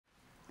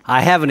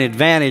I have an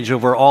advantage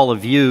over all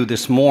of you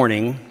this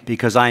morning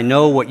because I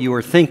know what you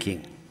are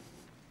thinking.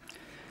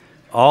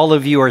 All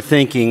of you are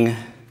thinking,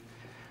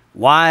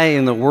 why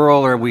in the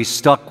world are we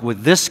stuck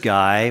with this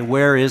guy?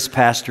 Where is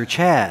Pastor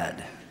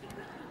Chad?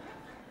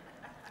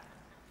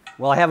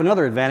 Well, I have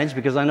another advantage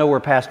because I know where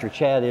Pastor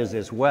Chad is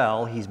as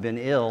well. He's been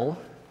ill,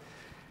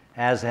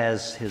 as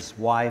has his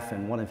wife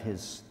and one of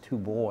his two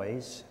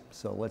boys.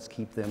 So let's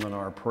keep them in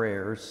our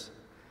prayers.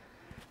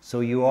 So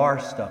you are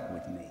stuck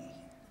with me.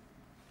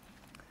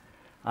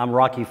 I'm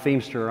Rocky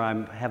Feemster.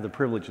 I have the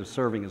privilege of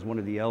serving as one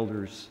of the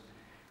elders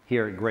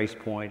here at Grace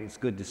Point. It's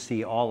good to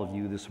see all of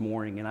you this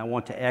morning, and I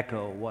want to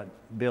echo what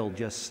Bill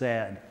just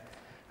said.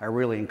 I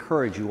really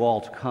encourage you all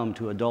to come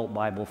to Adult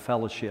Bible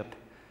Fellowship,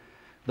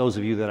 those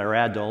of you that are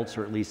adults,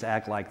 or at least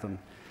act like them,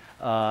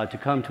 to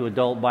come to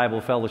Adult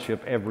Bible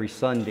Fellowship every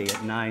Sunday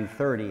at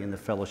 9:30 in the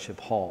Fellowship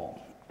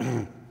Hall.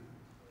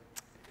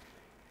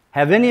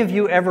 Have any of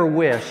you ever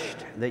wished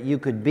that you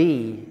could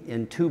be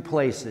in two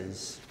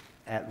places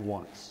at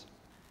once?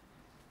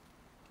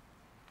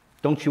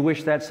 Don't you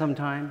wish that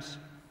sometimes,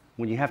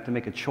 when you have to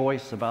make a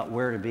choice about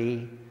where to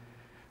be?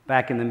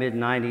 Back in the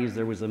mid-90s,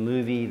 there was a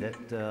movie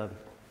that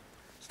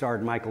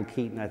starred Michael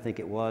Keaton, I think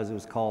it was. It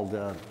was called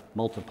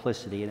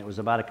Multiplicity, and it was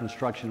about a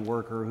construction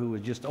worker who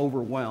was just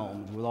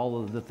overwhelmed with all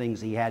of the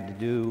things he had to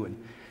do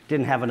and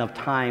didn't have enough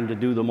time to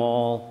do them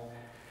all,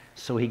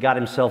 so he got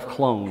himself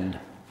cloned.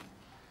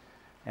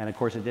 And of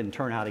course, it didn't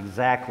turn out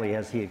exactly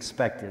as he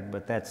expected,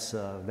 but that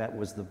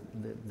was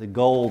the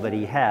goal that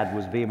he had,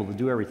 was be able to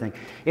do everything.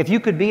 If you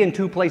could be in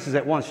two places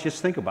at once,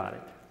 just think about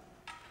it.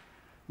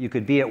 You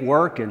could be at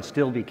work and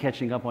still be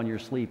catching up on your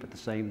sleep at the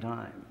same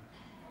time.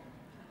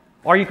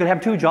 Or you could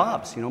have two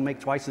jobs, make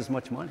twice as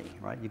much money,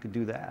 right? You could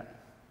do that.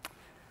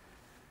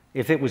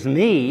 If it was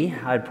me,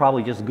 I'd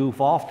probably just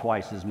goof off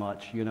twice as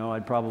much.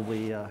 I'd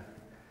probably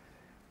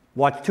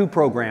watch two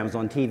programs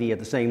on TV at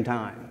the same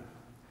time.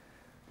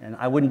 And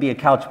I wouldn't be a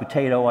couch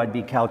potato, I'd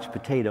be couch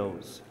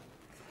potatoes.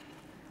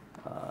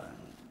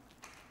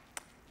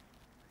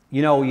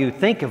 You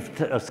think of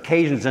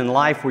occasions in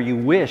life where you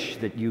wish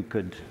that you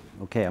could,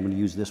 okay, I'm going to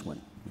use this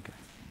one. Okay.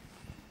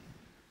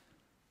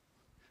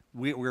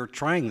 We're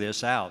trying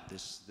this out,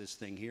 this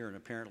thing here, and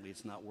apparently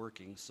it's not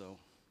working, so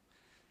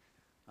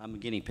I'm a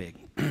guinea pig.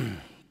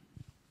 I'm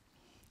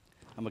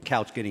a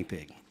couch guinea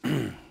pig.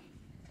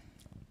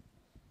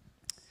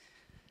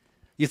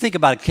 You think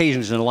about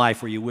occasions in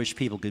life where you wish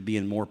people could be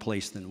in more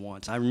place than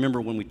once. I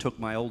remember when we took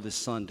my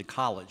oldest son to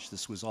college.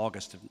 This was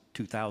August of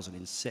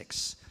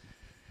 2006.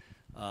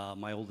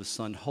 My oldest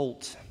son,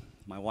 Holt,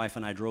 my wife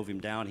and I drove him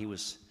down. He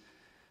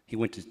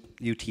went to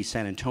UT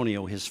San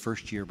Antonio his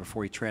first year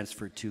before he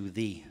transferred to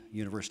the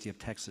University of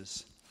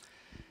Texas.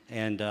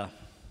 And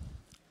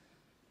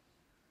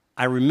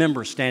I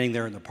remember standing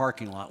there in the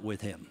parking lot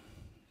with him,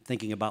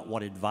 thinking about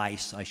what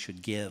advice I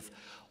should give,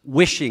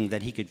 wishing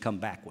that he could come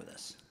back with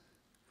us.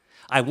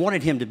 I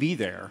wanted him to be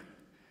there,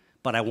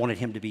 but I wanted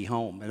him to be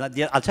home. And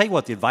I'll tell you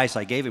what the advice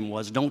I gave him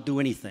was, don't do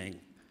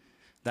anything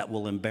that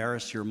will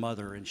embarrass your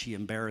mother, and she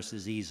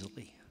embarrasses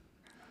easily.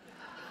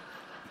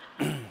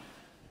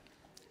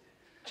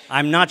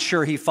 I'm not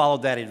sure he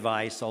followed that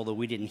advice, although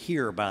we didn't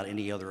hear about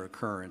any other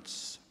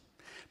occurrence.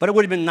 But it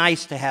would have been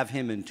nice to have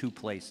him in two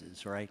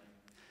places, right?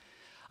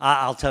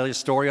 I'll tell you a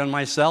story on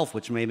myself,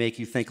 which may make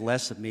you think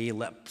less of me.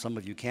 Some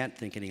of you can't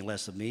think any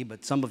less of me,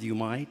 but some of you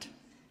might.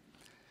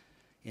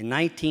 In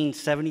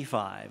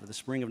 1975, the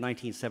spring of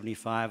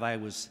 1975, I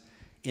was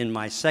in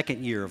my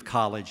second year of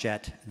college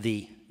at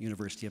the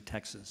University of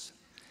Texas.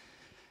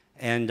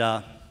 And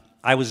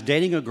I was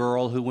dating a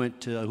girl who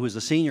was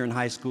a senior in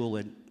high school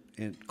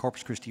in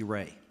Corpus Christi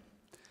Ray.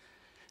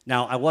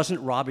 Now, I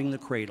wasn't robbing the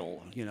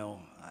cradle,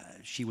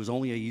 she was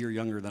only a year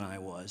younger than I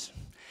was.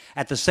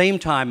 At the same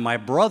time, my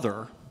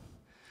brother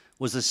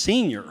was a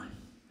senior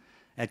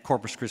at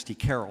Corpus Christi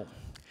Carroll,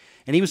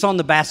 and he was on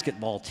the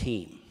basketball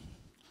team.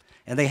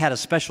 And they had a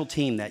special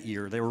team that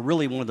year. They were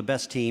really one of the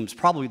best teams,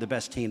 probably the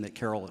best team that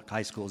Carroll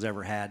High School has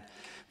ever had.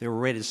 They were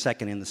rated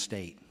second in the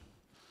state.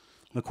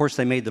 And of course,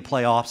 they made the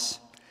playoffs.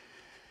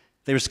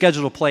 They were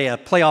scheduled to play a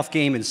playoff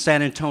game in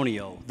San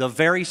Antonio the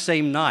very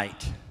same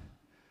night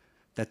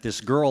that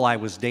this girl I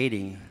was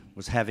dating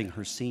was having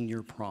her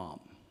senior prom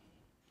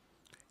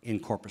in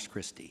Corpus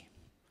Christi.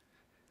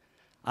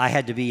 I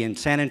had to be in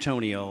San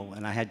Antonio,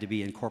 and I had to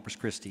be in Corpus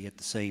Christi at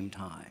the same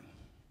time.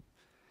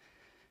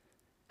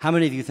 How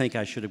many of you think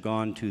I should have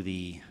gone to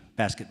the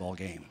basketball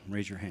game?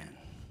 Raise your hand.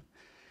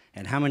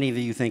 And how many of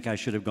you think I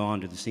should have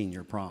gone to the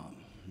senior prom?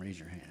 Raise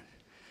your hand.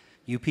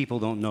 You people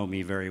don't know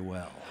me very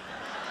well.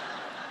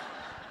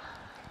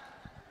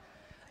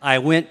 I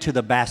went to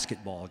the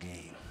basketball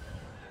game.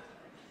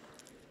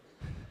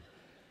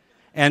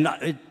 And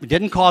it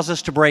didn't cause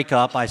us to break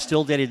up. I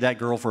still dated that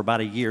girl for about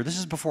a year. This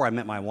is before I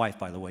met my wife,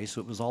 by the way, so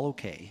it was all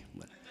okay.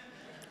 But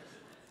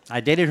I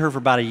dated her for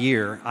about a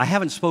year. I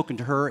haven't spoken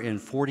to her in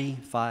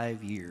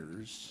 45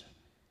 years.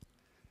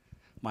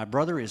 My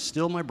brother is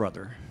still my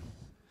brother.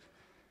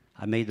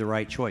 I made the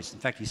right choice. In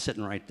fact, he's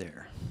sitting right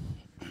there.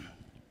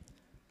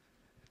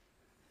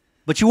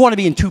 But you want to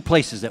be in two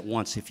places at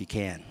once if you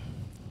can.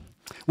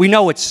 We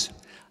know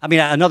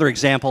another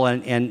example,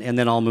 and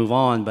then I'll move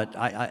on,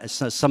 but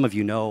some of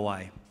you know,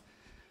 I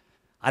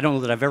don't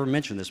know that I've ever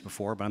mentioned this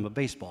before, but I'm a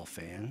baseball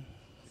fan.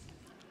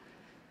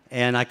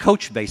 And I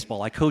coach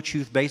baseball. I coach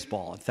youth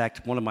baseball. In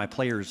fact, one of my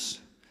players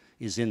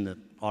is in the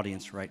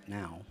audience right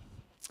now.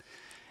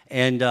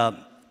 And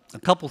a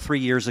couple, 3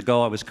 years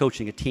ago, I was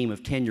coaching a team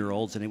of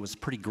 10-year-olds, and it was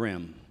pretty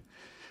grim.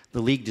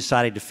 The league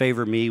decided to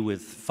favor me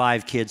with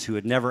 5 kids who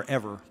had never,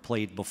 ever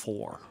played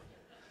before.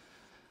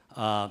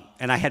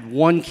 And I had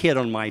one kid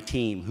on my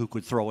team who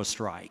could throw a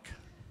strike.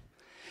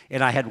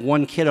 And I had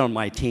one kid on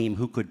my team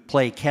who could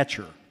play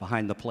catcher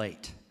behind the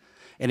plate.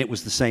 And it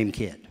was the same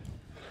kid.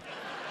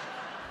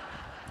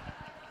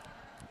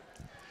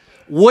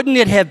 Wouldn't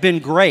it have been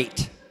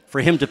great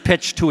for him to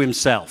pitch to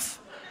himself?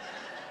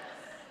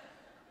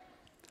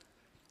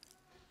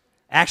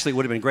 Actually, it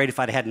would have been great if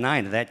I'd had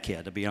 9 of that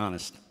kid, to be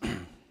honest.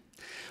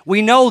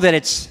 We know that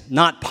it's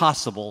not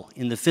possible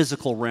in the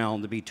physical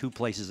realm to be two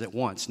places at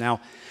once.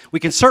 Now, we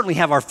can certainly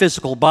have our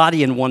physical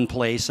body in one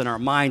place and our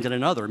mind in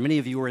another. Many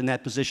of you are in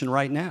that position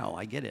right now.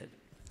 I get it.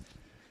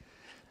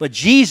 But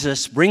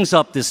Jesus brings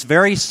up this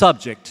very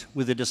subject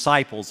with the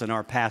disciples in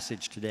our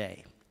passage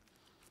today.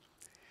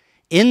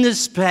 In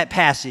this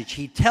passage,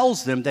 he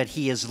tells them that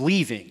he is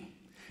leaving,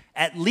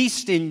 at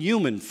least in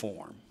human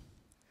form.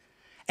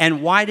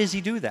 And why does he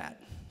do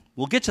that?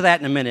 We'll get to that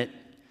in a minute.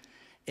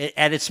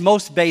 At its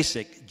most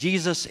basic,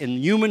 Jesus in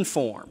human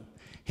form,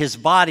 his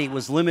body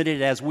was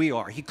limited as we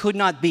are. He could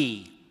not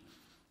be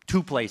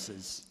two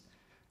places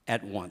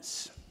at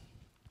once.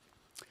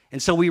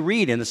 And so we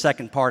read in the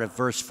second part of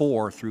verse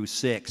 4 through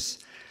 6,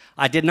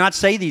 I did not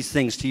say these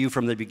things to you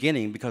from the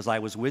beginning because I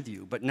was with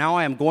you, but now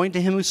I am going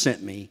to him who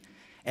sent me,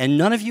 and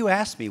none of you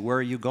asked me, where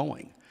are you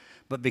going?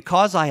 But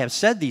because I have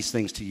said these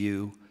things to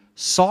you,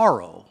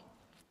 sorrow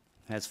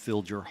has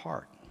filled your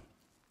heart.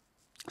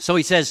 So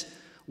he says,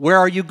 where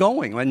are you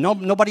going? Well,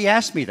 nobody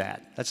asked me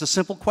that. That's a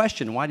simple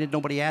question. Why did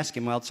nobody ask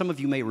him? Well, some of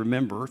you may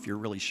remember, if you're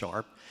really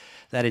sharp,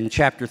 that in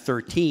chapter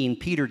 13,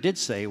 Peter did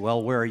say,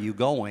 well, where are you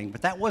going?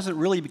 But that wasn't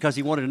really because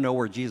he wanted to know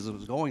where Jesus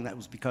was going. That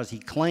was because he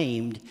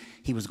claimed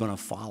he was going to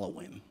follow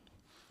him.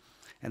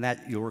 And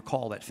that, you'll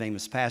recall that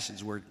famous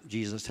passage where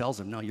Jesus tells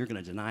him, no, you're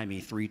going to deny me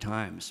 3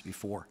 times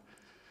before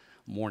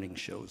morning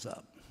shows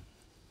up.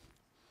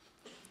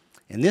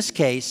 In this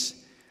case,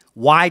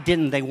 why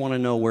didn't they want to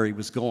know where he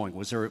was going?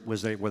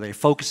 Were they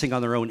focusing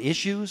on their own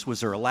issues? Was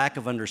there a lack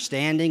of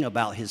understanding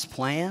about his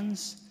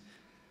plans?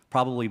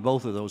 Probably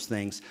both of those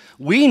things.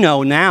 We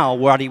know now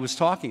what he was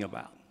talking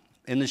about.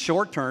 In the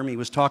short term, he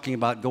was talking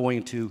about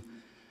going to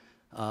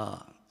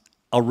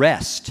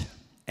arrest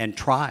and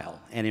trial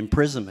and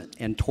imprisonment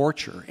and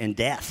torture and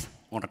death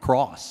on a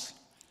cross.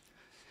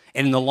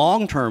 And in the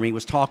long term, he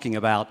was talking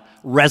about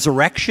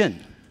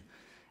resurrection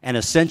and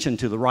ascension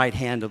to the right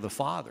hand of the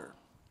Father.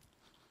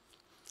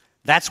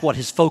 That's what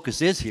his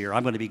focus is here.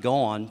 I'm going to be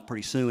gone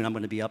pretty soon. I'm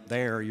going to be up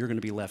there. You're going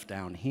to be left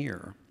down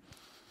here.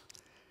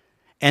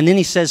 And then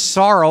he says,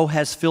 sorrow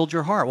has filled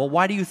your heart. Well,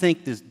 why do you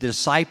think the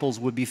disciples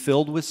would be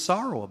filled with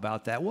sorrow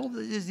about that? Well,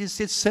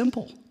 it's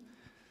simple.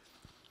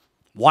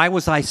 Why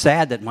was I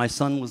sad that my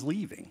son was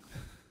leaving?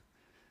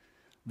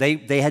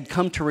 They had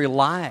come to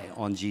rely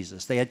on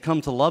Jesus. They had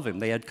come to love him.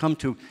 They had come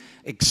to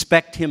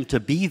expect him to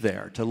be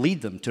there, to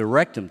lead them, to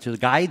direct them, to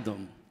guide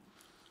them.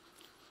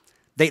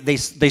 They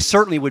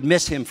certainly would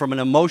miss him from an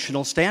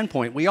emotional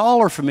standpoint. We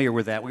all are familiar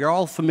with that. We are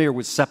all familiar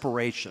with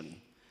separation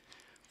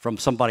from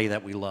somebody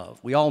that we love.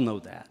 We all know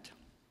that.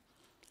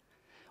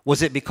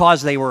 Was it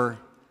because they were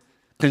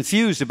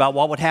confused about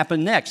what would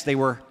happen next? They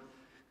were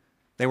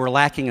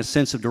lacking a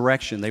sense of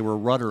direction. They were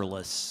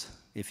rudderless,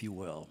 if you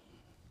will.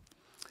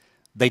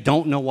 They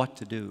don't know what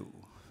to do.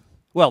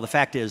 Well, the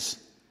fact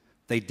is,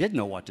 they did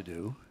know what to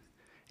do.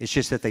 It's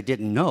just that they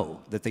didn't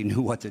know that they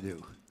knew what to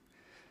do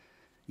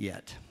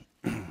yet.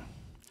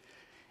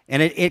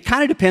 And it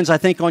kind of depends, I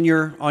think, on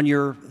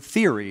your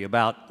theory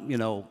about,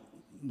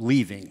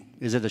 leaving.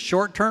 Is it a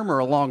short-term or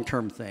a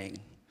long-term thing?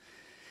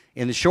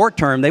 In the short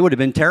term, they would have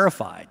been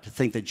terrified to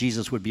think that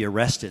Jesus would be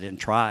arrested and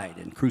tried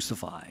and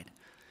crucified.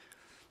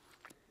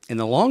 In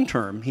the long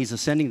term, he's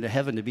ascending to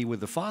heaven to be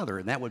with the Father,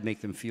 and that would make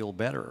them feel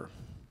better.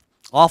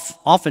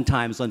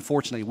 Oftentimes,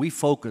 unfortunately, we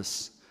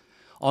focus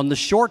on the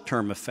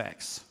short-term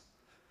effects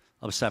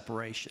of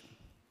separation.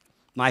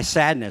 My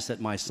sadness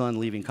at my son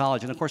leaving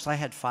college, and of course I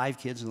had 5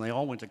 kids and they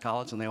all went to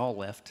college and they all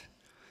left.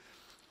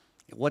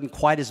 It wasn't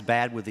quite as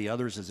bad with the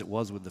others as it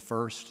was with the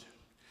first.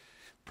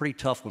 Pretty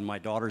tough when my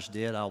daughters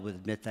did, I'll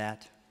admit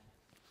that.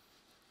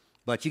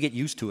 But you get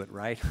used to it,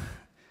 right?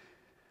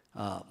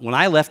 When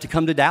I left to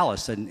come to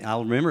Dallas, and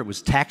I'll remember it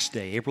was tax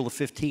day, April the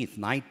 15th,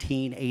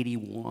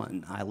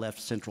 1981. I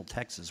left Central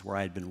Texas where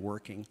I had been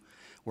working,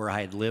 where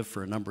I had lived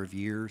for a number of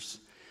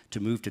years, to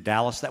move to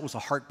Dallas. That was a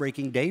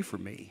heartbreaking day for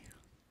me.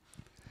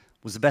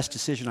 It was the best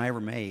decision I ever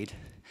made.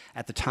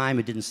 At the time,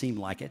 it didn't seem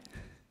like it.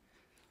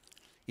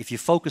 If you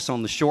focus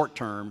on the short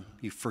term,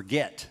 you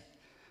forget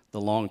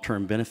the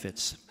long-term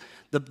benefits.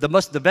 The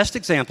best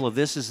example of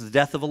this is the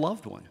death of a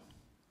loved one.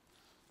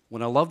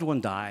 When a loved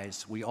one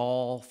dies, we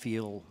all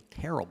feel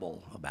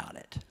terrible about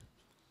it.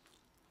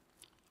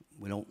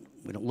 We don't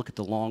look at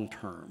the long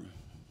term.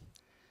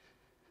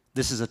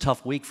 This is a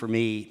tough week for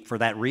me for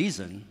that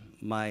reason.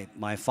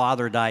 My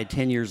father died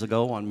 10 years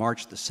ago on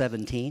March the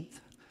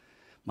 17th.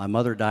 My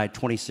mother died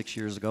 26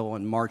 years ago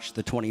on March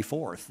the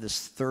 24th.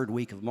 This third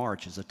week of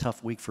March is a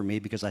tough week for me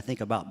because I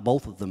think about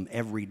both of them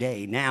every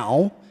day.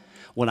 Now,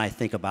 when I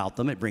think about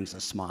them, it brings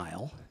a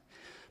smile,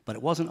 but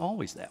it wasn't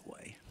always that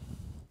way.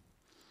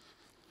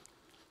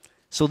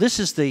 So this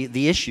is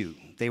the issue.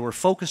 They were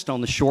focused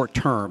on the short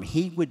term.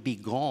 He would be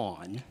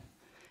gone,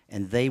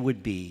 and they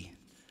would be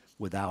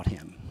without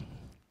him.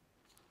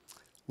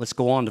 Let's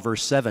go on to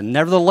verse 7.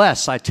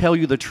 Nevertheless, I tell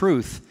you the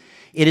truth,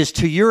 it is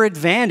to your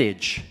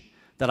advantage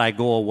that I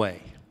go away.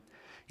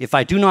 If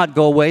I do not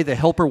go away, the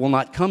Helper will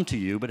not come to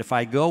you, but if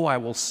I go, I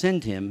will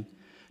send him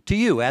to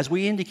you. As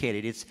we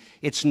indicated,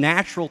 it's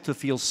natural to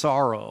feel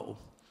sorrow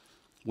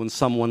when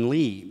someone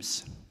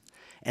leaves.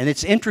 And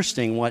it's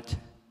interesting what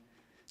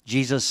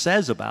Jesus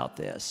says about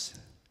this.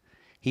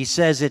 He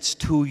says it's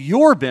to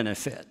your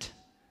benefit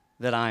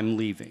that I'm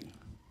leaving.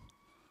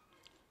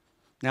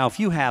 Now, if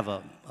you have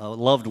a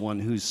loved one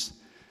who's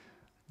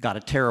got a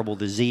terrible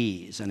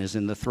disease and is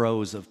in the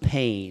throes of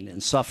pain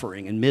and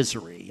suffering and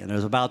misery and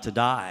is about to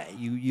die,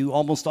 you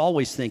almost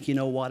always think, you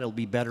know what, it'll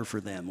be better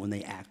for them when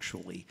they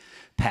actually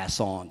pass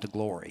on to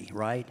glory,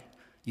 right?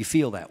 You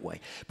feel that way.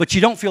 But you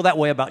don't feel that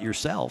way about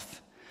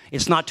yourself.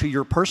 It's not to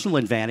your personal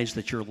advantage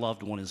that your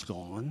loved one is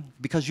gone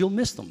because you'll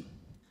miss them.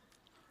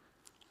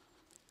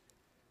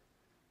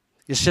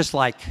 It's just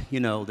like,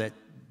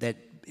 that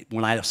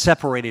when I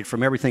separated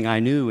from everything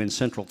I knew in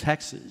Central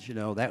Texas,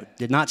 that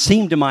did not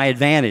seem to my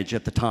advantage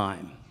at the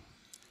time.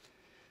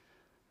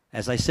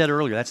 As I said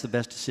earlier, that's the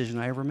best decision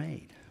I ever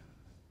made.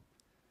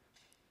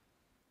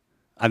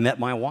 I met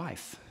my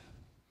wife,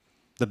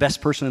 the best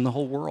person in the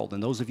whole world,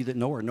 and those of you that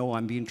know her know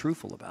I'm being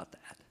truthful about that.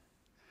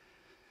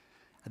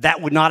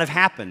 That would not have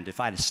happened if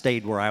I'd have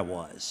stayed where I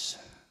was.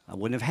 I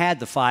wouldn't have had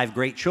the 5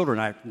 great children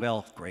I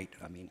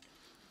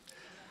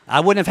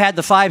wouldn't have had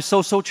the 5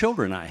 so-so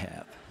children I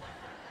have.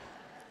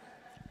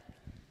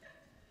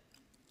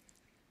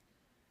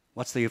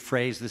 What's the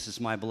phrase? This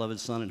is my beloved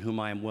son in whom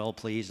I am well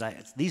pleased.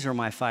 These are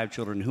my 5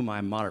 children in whom I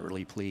am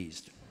moderately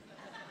pleased.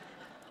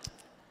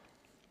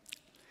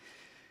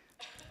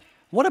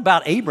 What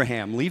about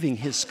Abraham leaving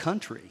his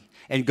country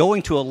and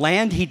going to a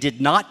land he did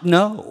not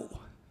know?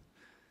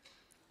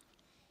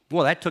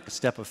 Well, that took a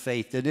step of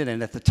faith, didn't it?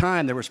 And at the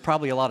time, there was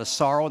probably a lot of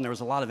sorrow and there was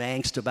a lot of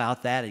angst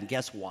about that. And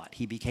guess what?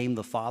 He became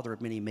the father of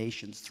many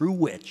nations, through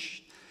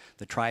which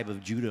the tribe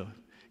of Judah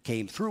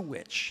came, through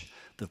which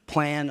the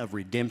plan of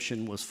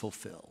redemption was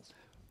fulfilled.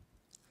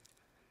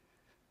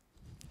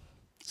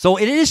 So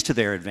it is to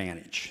their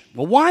advantage.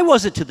 Well, why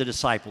was it to the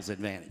disciples'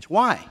 advantage?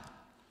 Why?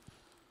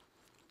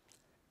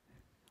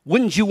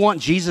 Wouldn't you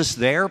want Jesus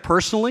there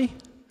personally?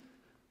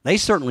 They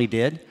certainly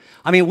did.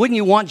 I mean, wouldn't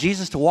you want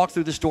Jesus to walk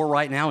through this door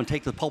right now and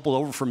take the pulpit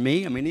over from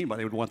me? I mean,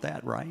 anybody would want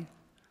that, right?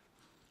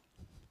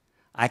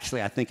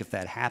 Actually, I think if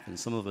that happened,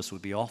 some of us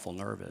would be awful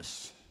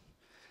nervous,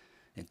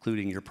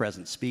 including your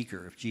present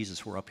speaker, if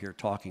Jesus were up here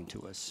talking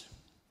to us.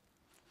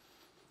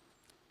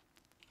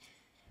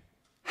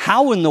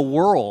 How in the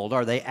world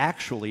are they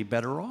actually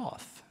better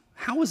off?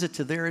 How is it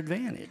to their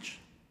advantage?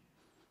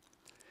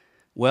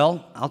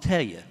 Well, I'll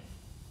tell you.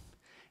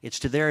 It's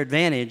to their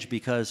advantage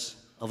because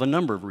of a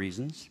number of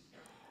reasons.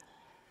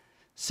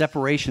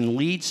 Separation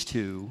leads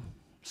to,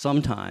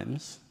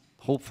 sometimes,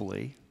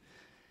 hopefully,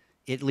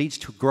 it leads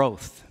to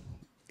growth.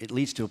 It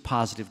leads to a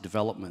positive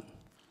development.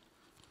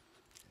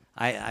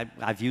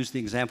 I've used the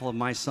example of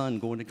my son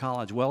going to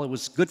college. Well, it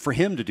was good for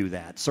him to do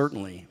that,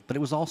 certainly, but it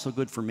was also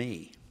good for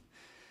me.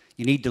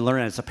 You need to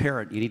learn, as a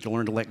parent, you need to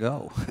learn to let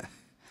go.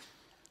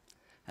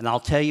 And I'll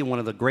tell you, one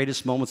of the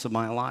greatest moments of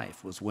my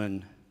life was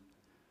when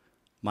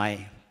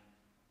my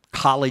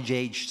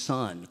college-aged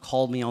son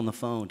called me on the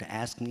phone to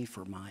ask me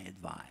for my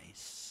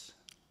advice.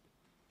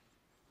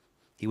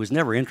 He was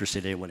never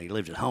interested in it when he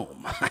lived at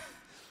home.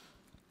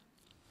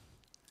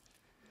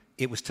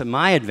 It was to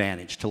my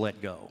advantage to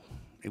let go.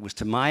 It was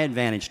to my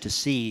advantage to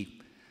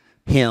see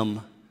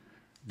him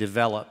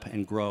develop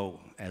and grow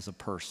as a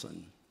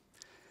person.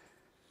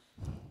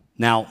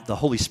 Now, the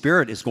Holy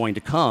Spirit is going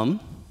to come,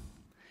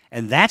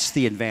 and that's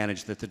the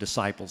advantage that the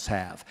disciples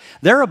have.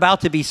 They're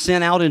about to be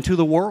sent out into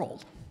the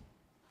world.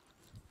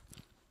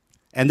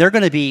 And they're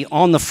going to be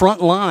on the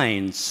front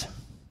lines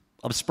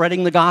of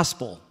spreading the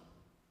gospel.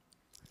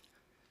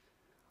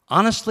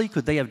 Honestly,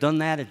 could they have done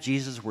that if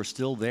Jesus were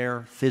still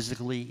there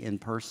physically in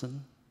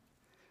person?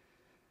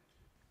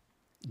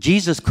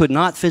 Jesus could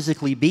not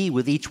physically be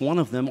with each one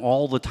of them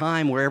all the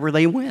time wherever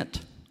they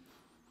went.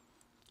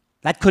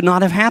 That could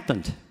not have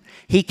happened.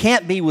 He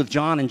can't be with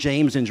John and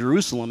James in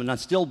Jerusalem and not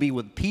still be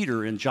with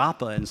Peter in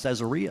Joppa and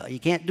Caesarea. He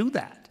can't do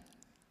that.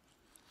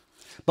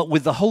 But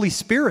with the Holy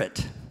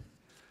Spirit,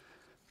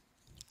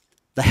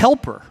 the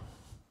Helper,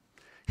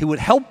 who would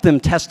help them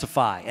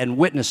testify and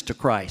witness to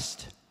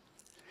Christ,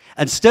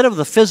 instead of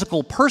the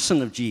physical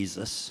person of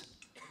Jesus,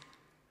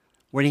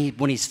 when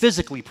he's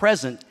physically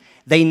present,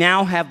 They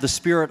now have the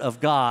Spirit of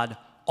God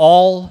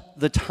all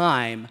the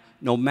time,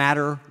 no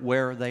matter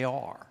where they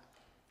are.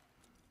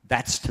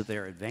 That's to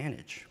their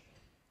advantage.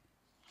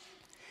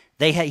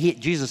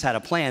 Jesus had a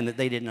plan that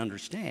they didn't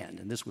understand,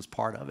 and this was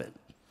part of it.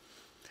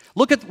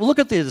 Look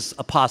at these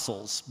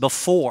apostles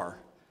before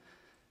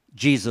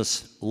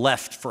Jesus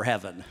left for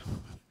heaven.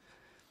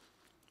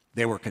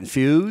 They were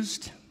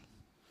confused.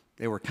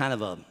 They were kind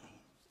of a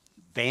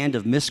band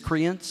of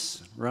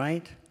miscreants,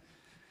 right?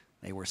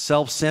 They were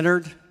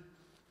self-centered.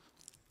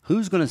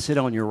 Who's going to sit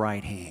on your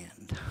right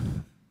hand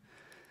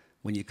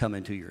when you come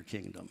into your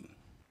kingdom?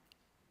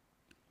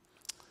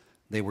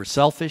 They were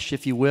selfish,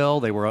 if you will.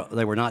 They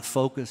were not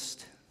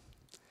focused.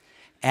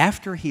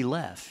 After he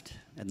left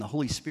and the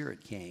Holy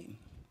Spirit came,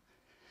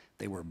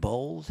 they were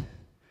bold.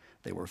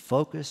 They were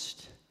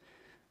focused.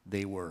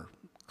 They were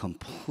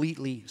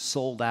completely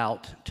sold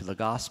out to the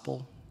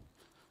gospel.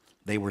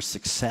 They were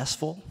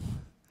successful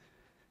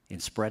in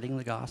spreading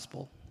the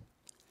gospel.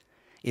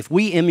 If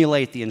we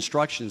emulate the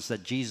instructions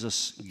that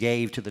Jesus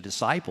gave to the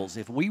disciples,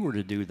 if we were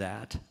to do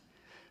that,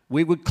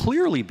 we would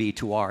clearly be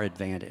to our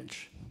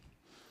advantage.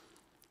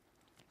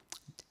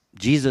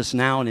 Jesus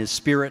now in his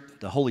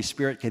Spirit, the Holy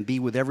Spirit, can be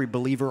with every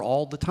believer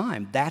all the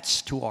time.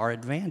 That's to our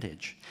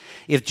advantage.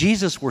 If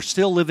Jesus were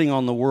still living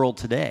on the world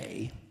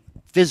today,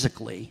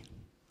 physically,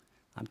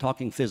 I'm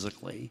talking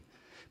physically,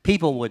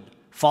 people would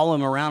follow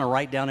him around and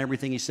write down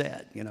everything he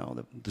said. You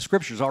know, the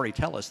scriptures already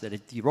tell us that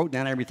if you wrote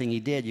down everything he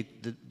did,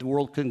 the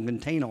world couldn't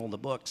contain all the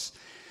books.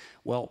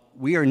 Well,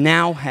 we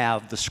now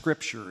have the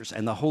scriptures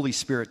and the Holy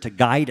Spirit to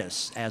guide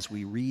us as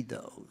we read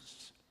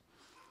those.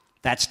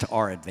 That's to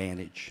our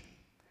advantage.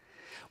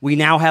 We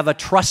now have a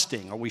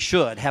trusting, or we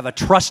should have a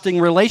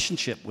trusting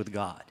relationship with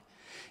God.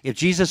 If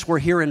Jesus were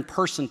here in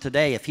person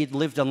today, if he'd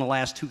lived on the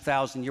last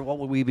 2,000 years, what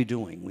would we be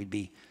doing? We'd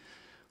be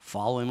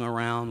following him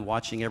around,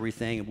 watching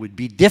everything. It would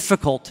be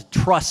difficult to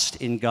trust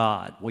in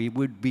God. We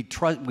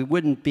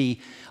wouldn't be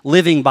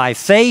living by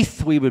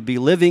faith. We would be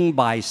living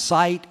by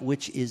sight,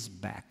 which is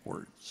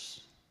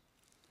backwards.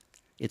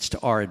 It's to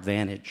our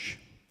advantage.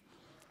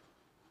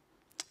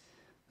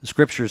 The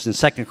scriptures in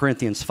 2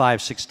 Corinthians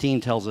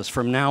 5:16 tells us,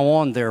 "From now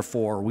on,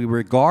 therefore, we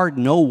regard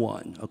no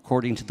one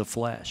according to the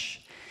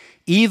flesh.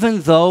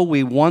 Even though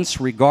we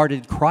once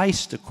regarded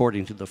Christ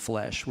according to the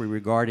flesh, we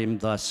regard him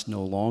thus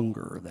no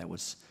longer." That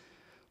was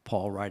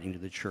Paul writing to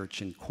the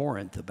church in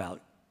Corinth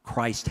about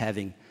Christ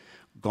having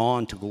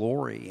gone to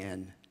glory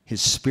and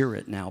his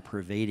Spirit now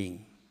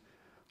pervading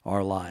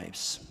our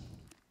lives.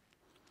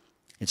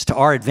 It's to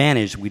our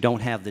advantage we don't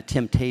have the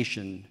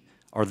temptation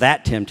or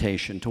that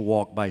temptation to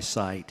walk by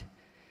sight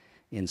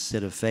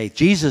instead of faith.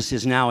 Jesus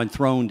is now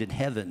enthroned in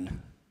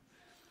heaven,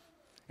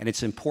 and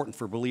it's important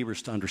for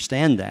believers to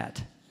understand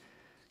that.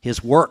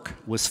 His work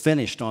was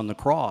finished on the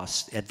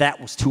cross, and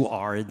that was to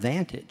our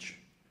advantage.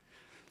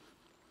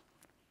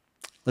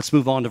 Let's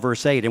move on to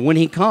verse 8. "And when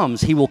he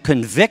comes, he will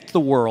convict the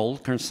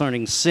world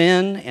concerning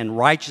sin and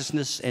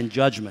righteousness and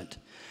judgment.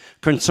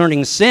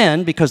 Concerning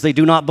sin, because they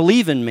do not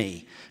believe in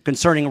me.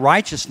 Concerning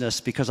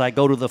righteousness, because I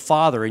go to the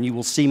Father, and you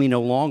will see me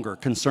no longer.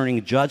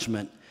 Concerning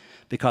judgment,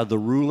 because the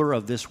ruler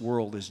of this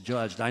world is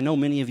judged." I know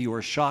many of you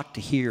are shocked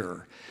to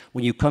hear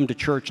when you come to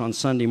church on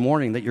Sunday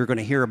morning that you're going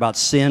to hear about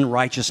sin,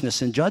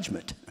 righteousness, and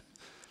judgment.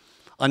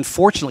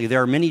 Unfortunately,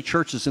 there are many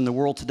churches in the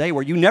world today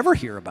where you never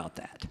hear about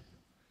that.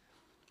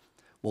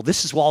 Well,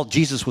 this is what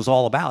Jesus was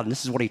all about, and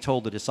this is what he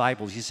told the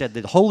disciples. He said,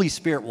 the Holy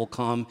Spirit will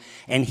come,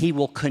 and he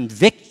will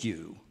convict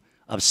you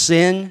of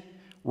sin,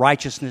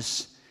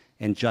 righteousness,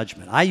 and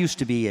judgment. I used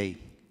to be a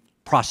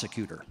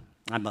prosecutor.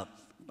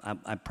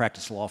 I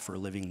practice law for a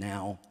living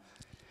now.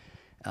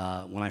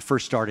 When I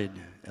first started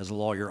as a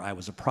lawyer, I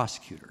was a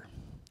prosecutor.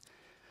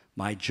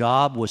 My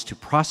job was to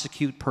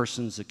prosecute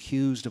persons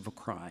accused of a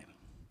crime.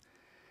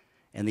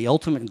 And the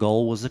ultimate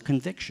goal was a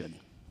conviction,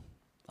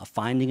 a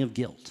finding of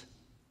guilt.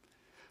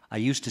 I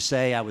used to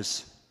say I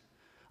was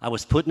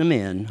putting them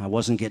in, I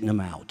wasn't getting them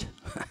out.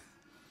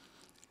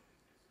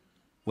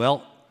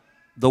 Well,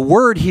 the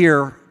word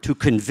here, to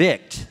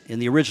convict, in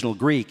the original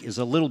Greek is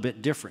a little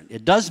bit different.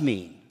 It does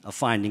mean a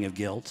finding of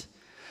guilt,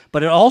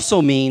 but it also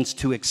means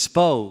to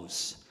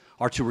expose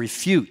or to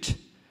refute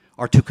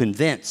or to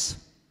convince.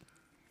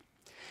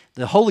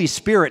 The Holy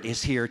Spirit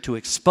is here to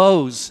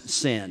expose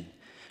sin,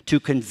 to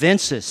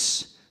convince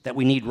us that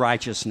we need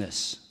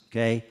righteousness,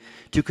 okay?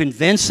 To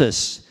convince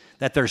us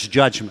that there's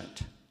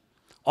judgment.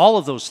 All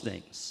of those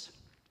things.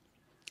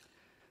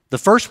 The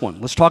first one,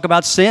 let's talk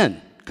about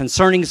sin.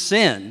 Concerning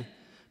sin,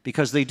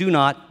 because they do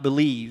not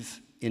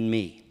believe in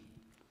me.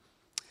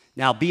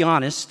 Now, be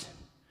honest.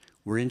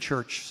 We're in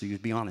church, so you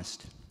be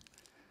honest.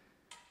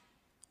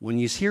 When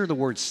you hear the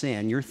word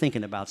sin, you're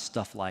thinking about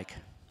stuff like,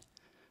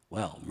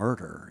 well,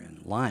 murder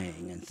and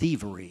lying and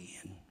thievery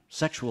and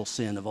sexual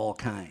sin of all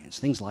kinds,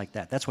 things like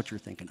that. That's what you're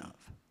thinking of.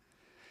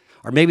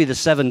 Or maybe the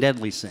 7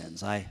 deadly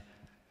sins. I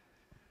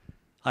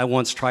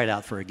once tried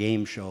out for a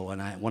game show,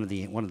 and one of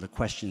the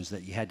questions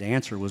that you had to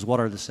answer was,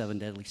 what are the 7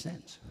 deadly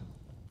sins?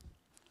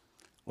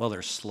 Well,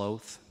 there's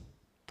sloth,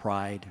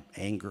 pride,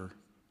 anger,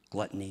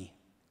 gluttony,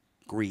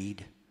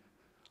 greed,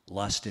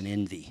 lust, and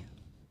envy.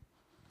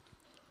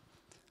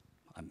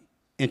 I'm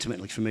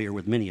intimately familiar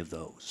with many of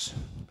those,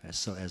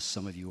 as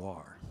some of you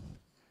are.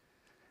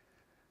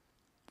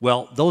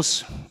 Well,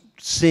 those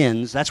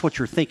sins, that's what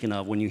you're thinking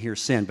of when you hear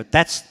sin, but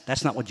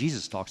that's not what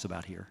Jesus talks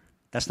about here.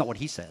 That's not what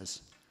he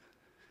says.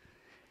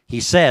 He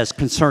says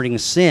concerning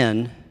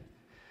sin,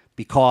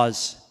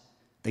 because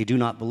they do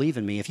not believe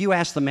in me. If you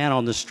ask the man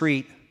on the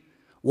street,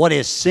 what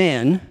is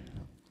sin?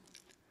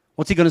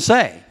 What's he going to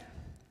say?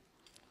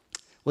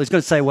 Well, he's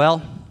going to say,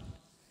 well,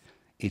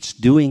 it's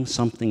doing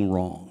something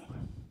wrong,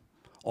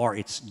 or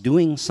it's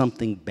doing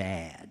something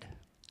bad.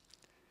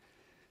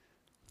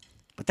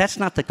 But that's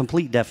not the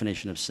complete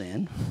definition of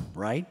sin,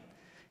 right?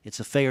 It's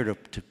a failure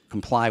to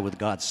comply with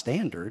God's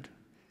standard.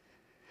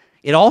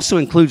 It also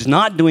includes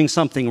not doing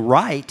something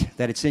right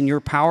that it's in your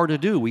power to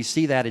do. We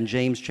see that in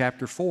James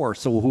chapter 4.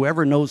 So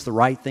whoever knows the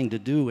right thing to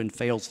do and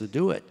fails to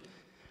do it,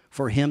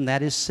 for him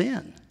that is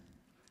sin.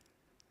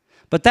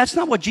 But that's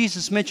not what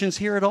Jesus mentions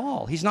here at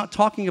all. He's not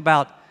talking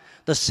about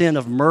the sin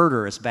of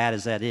murder, as bad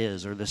as that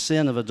is, or the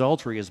sin of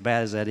adultery, as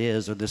bad as that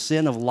is, or the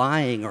sin of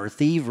lying or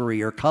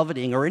thievery or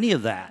coveting or any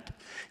of that.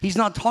 He's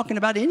not talking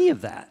about any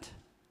of that.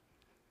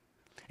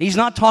 He's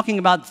not talking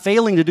about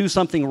failing to do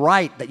something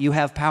right that you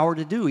have power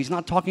to do. He's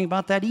not talking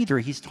about that either.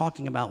 He's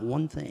talking about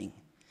one thing.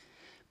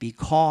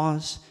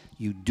 Because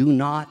you do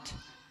not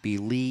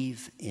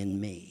believe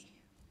in me.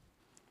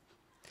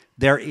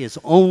 There is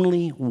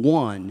only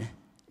one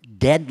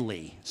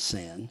deadly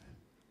sin.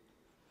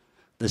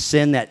 The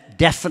sin that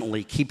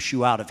definitely keeps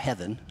you out of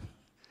heaven,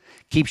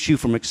 keeps you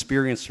from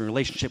experiencing a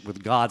relationship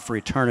with God for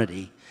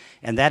eternity,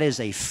 and that is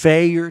a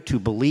failure to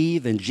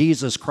believe in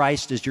Jesus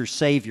Christ as your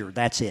Savior.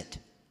 That's it.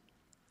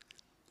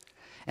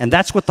 And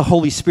that's what the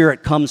Holy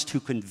Spirit comes to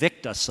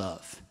convict us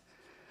of.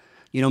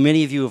 You know,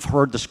 many of you have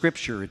heard the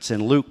scripture. It's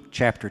in Luke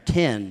chapter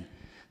 10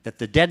 that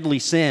the deadly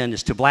sin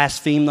is to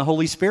blaspheme the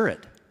Holy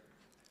Spirit.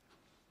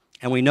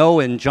 And we know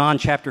in John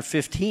chapter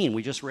 15,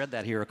 we just read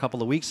that here a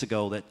couple of weeks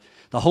ago, that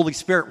the Holy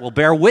Spirit will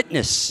bear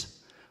witness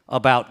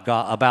about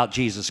God, about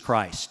Jesus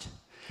Christ.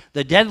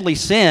 The deadly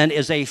sin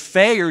is a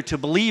failure to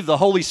believe the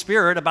Holy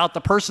Spirit about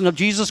the person of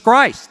Jesus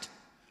Christ.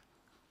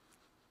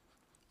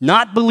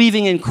 Not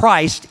believing in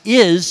Christ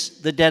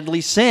is the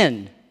deadly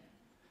sin.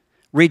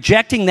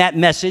 Rejecting that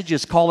message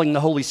is calling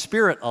the Holy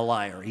Spirit a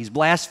liar. He's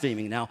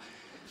blaspheming. Now,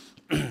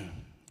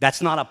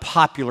 that's not a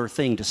popular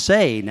thing to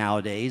say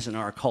nowadays in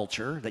our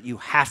culture, that you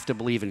have to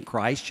believe in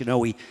Christ. You know,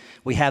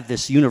 we have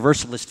this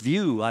universalist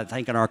view, I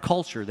think, in our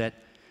culture that,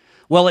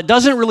 well, it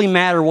doesn't really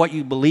matter what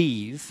you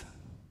believe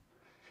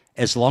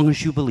as long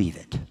as you believe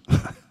it.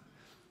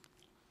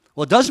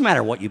 Well, it does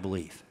matter what you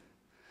believe,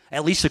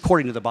 at least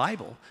according to the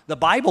Bible. The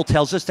Bible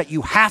tells us that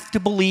you have to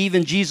believe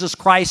in Jesus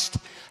Christ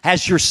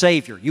as your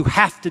Savior. You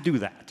have to do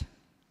that.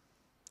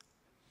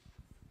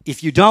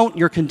 If you don't,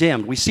 you're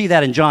condemned. We see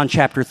that in John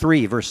chapter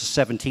 3, verses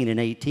 17 and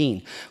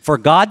 18. For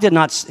God did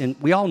not, and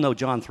we all know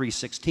John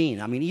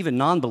 3:16. I mean, even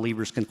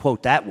non-believers can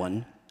quote that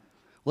one.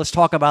 Let's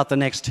talk about the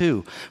next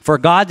two. For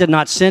God did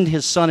not send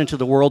his Son into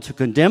the world to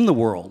condemn the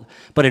world,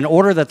 but in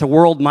order that the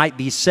world might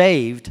be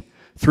saved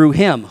through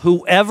him.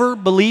 Whoever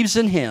believes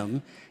in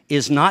him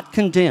is not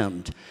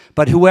condemned,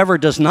 but whoever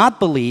does not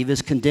believe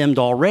is condemned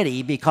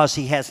already, because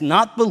he has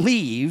not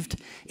believed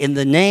in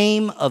the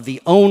name of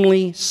the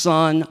only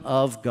Son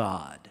of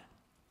God.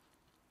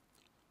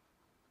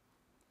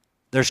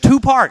 There's two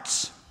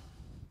parts.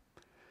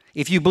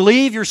 If you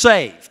believe, you're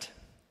saved.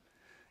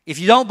 If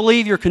you don't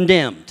believe, you're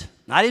condemned.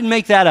 I didn't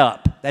make that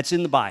up. That's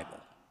in the Bible.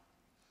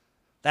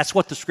 That's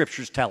what the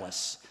scriptures tell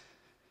us.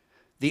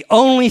 The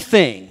only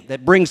thing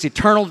that brings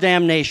eternal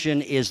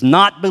damnation is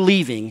not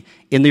believing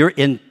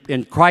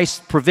in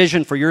Christ's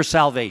provision for your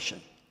salvation.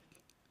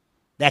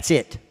 That's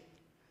it.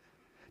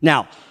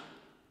 Now,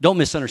 don't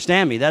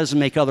misunderstand me. That doesn't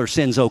make other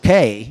sins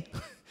okay.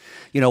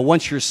 You know,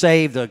 once you're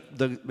saved,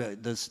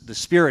 the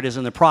Spirit is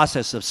in the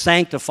process of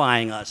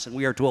sanctifying us, and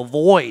we are to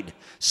avoid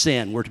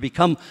sin. We're to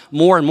become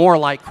more and more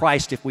like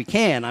Christ if we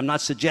can. I'm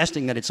not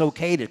suggesting that it's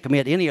okay to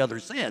commit any other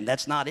sin.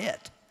 That's not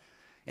it.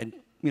 And,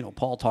 you know,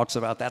 Paul talks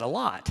about that a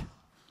lot.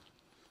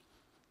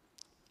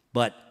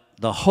 But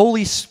the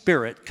Holy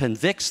Spirit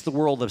convicts the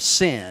world of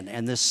sin,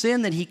 and the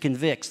sin that he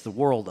convicts the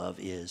world of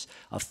is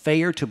a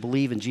failure to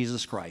believe in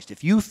Jesus Christ.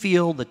 If you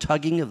feel the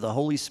tugging of the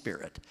Holy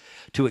Spirit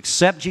to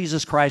accept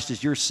Jesus Christ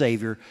as your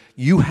Savior,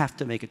 you have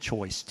to make a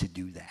choice to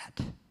do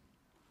that.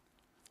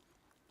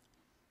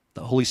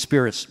 The Holy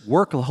Spirit's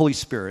work of the Holy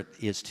Spirit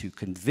is to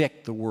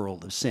convict the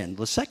world of sin.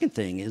 The second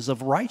thing is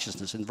of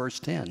righteousness in verse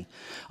 10.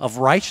 Of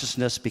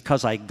righteousness,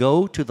 because I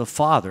go to the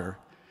Father,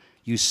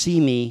 you see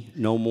me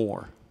no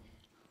more.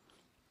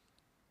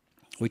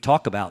 We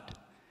talk about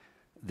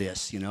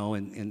this, you know,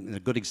 and a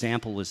good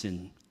example is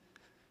in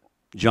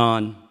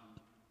John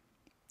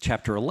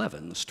chapter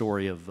 11, the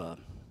story of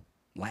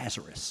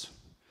Lazarus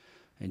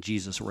and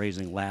Jesus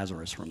raising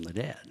Lazarus from the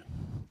dead.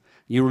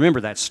 You remember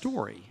that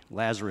story.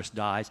 Lazarus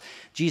dies.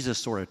 Jesus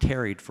sort of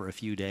tarried for a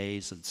few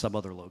days at some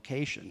other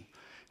location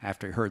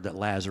after he heard that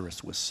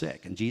Lazarus was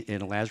sick,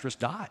 and Lazarus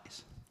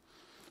dies.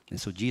 And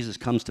so Jesus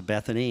comes to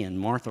Bethany, and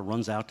Martha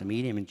runs out to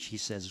meet him, and she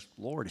says,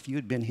 Lord, if you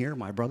had been here,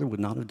 my brother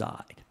would not have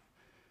died.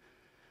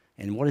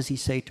 And what does he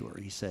say to her?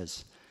 He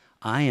says,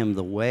 I am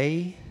the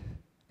way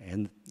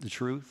and the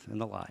truth and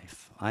the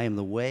life. I am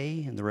the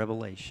way and the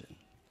revelation.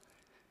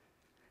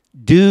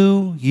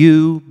 Do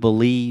you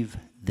believe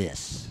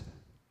this?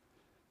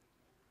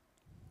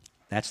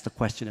 That's the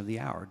question of the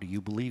hour. Do you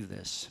believe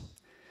this?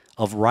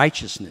 Of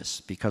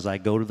righteousness, because I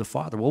go to the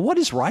Father. Well, what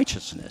is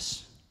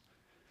righteousness?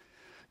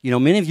 You know,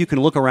 many of you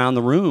can look around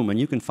the room and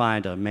you can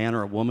find a man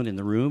or a woman in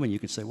the room and you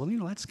can say, well, you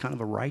know, that's kind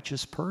of a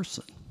righteous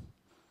person.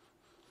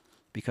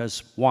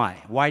 Because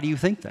why? Why do you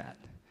think that?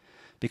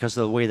 Because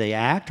of the way they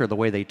act or the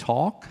way they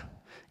talk?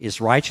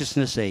 Is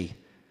righteousness a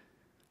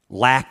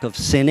lack of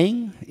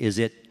sinning? Is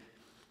it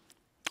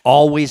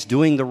always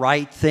doing the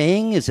right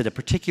thing? Is it a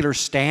particular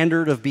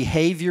standard of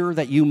behavior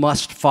that you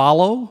must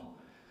follow?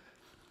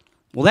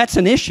 Well, that's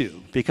an issue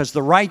because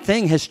the right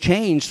thing has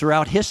changed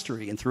throughout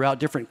history and throughout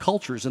different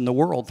cultures in the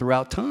world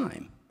throughout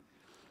time.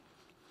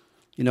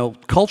 You know,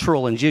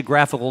 cultural and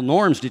geographical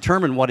norms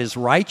determine what is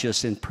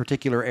righteous in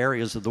particular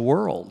areas of the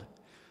world.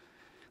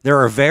 There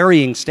are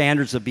varying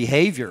standards of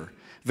behavior,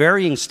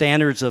 varying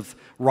standards of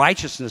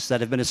righteousness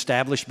that have been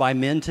established by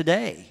men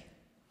today.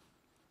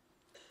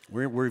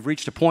 We've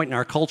reached a point in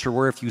our culture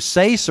where if you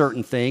say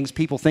certain things,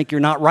 people think you're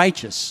not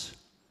righteous.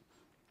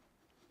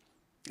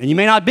 And you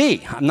may not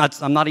be. I'm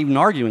not even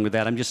arguing with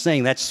that. I'm just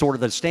saying that's sort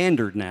of the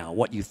standard now,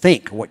 what you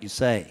think or what you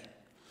say.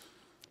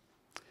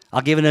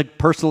 I'll give a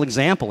personal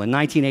example. In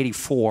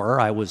 1984,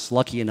 I was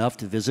lucky enough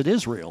to visit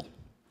Israel.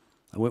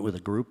 I went with a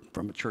group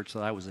from a church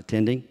that I was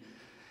attending.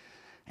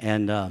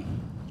 And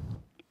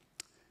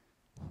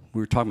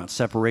we were talking about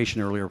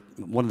separation earlier.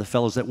 One of the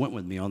fellows that went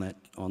with me on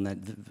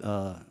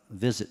that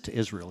visit to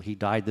Israel, he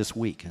died this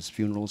week. His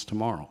funeral is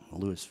tomorrow in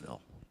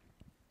Louisville.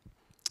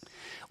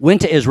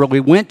 Went to Israel.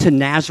 We went to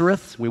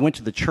Nazareth. We went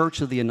to the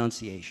Church of the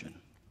Annunciation,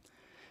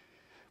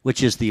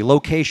 which is the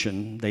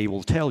location, they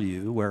will tell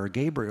you, where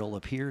Gabriel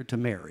appeared to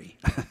Mary.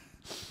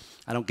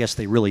 I don't guess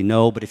they really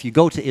know, but if you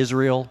go to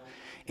Israel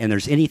and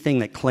there's anything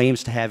that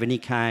claims to have any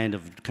kind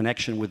of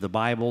connection with the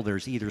Bible,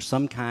 there's either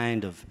some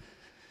kind of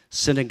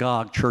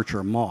synagogue, church,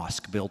 or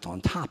mosque built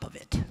on top of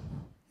it,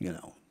 you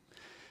know.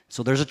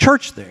 So there's a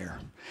church there.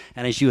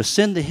 And as you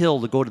ascend the hill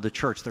to go to the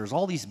church, there's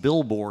all these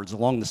billboards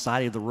along the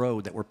side of the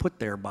road that were put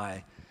there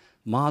by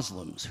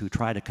Muslims who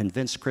try to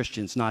convince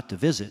Christians not to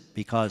visit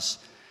because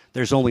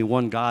there's only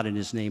one God and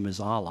his name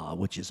is Allah,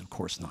 which is, of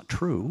course, not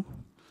true.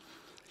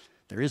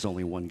 There is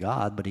only one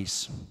God, but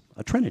he's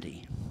a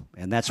Trinity.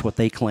 And that's what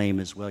they claim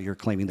as, well, you're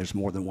claiming there's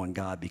more than one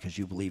God because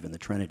you believe in the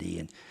Trinity,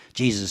 and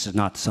Jesus is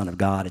not the Son of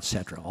God,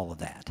 etc., all of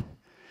that.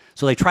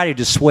 So they try to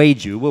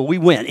dissuade you. Well, we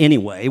went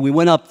anyway. We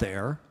went up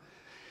there.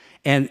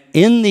 And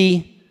in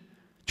the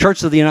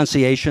Church of the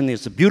Annunciation,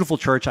 it's a beautiful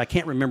church. I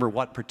can't remember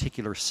what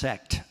particular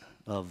sect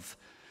it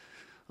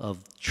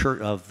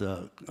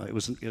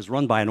was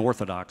run by an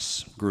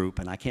Orthodox group,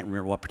 and I can't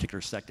remember what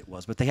particular sect it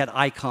was, but they had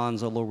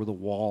icons all over the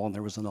wall, and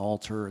there was an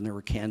altar, and there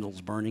were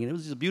candles burning, and it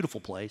was a beautiful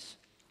place.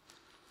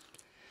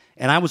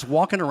 And I was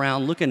walking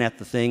around looking at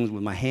the things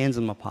with my hands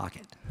in my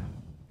pocket.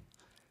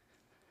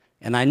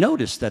 And I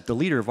noticed that the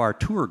leader of our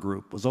tour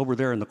group was over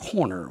there in the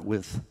corner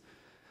with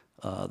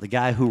the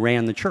guy who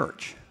ran the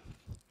church.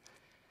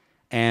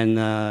 And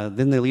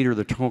then the leader of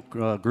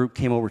the group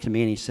came over to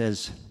me and he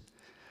says,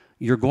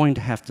 you're going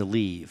to have to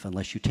leave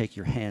unless you take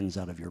your hands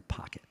out of your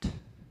pocket.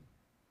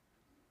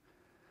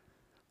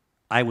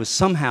 I was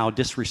somehow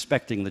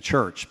disrespecting the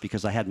church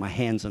because I had my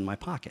hands in my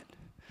pocket.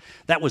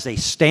 That was a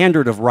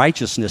standard of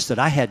righteousness that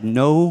I had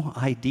no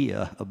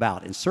idea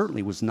about, and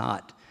certainly was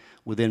not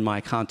within my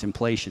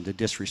contemplation to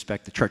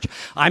disrespect the church.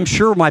 I'm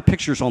sure my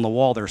picture's on the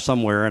wall there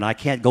somewhere, and I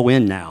can't go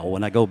in now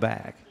when I go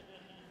back.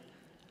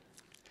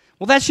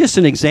 Well, that's just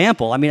an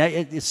example. I mean,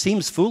 it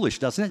seems foolish,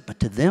 doesn't it?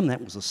 But to them,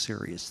 that was a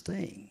serious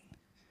thing.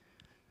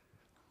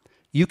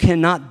 You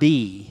cannot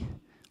be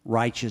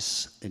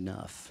righteous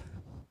enough.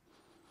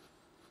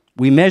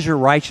 We measure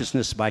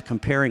righteousness by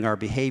comparing our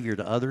behavior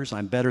to others.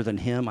 I'm better than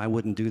him. I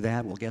wouldn't do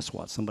that. Well, guess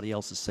what? Somebody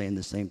else is saying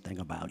the same thing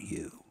about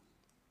you.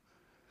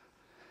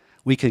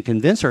 We can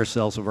convince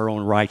ourselves of our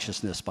own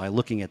righteousness by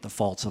looking at the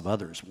faults of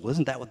others. Well,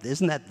 isn't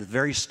that the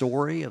very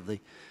story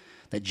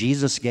that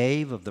Jesus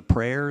gave of the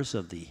prayers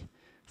of the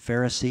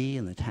Pharisee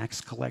and the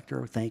tax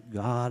collector? Thank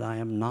God I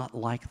am not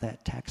like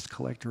that tax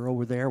collector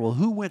over there. Well,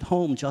 who went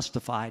home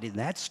justified in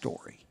that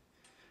story?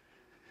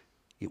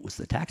 It was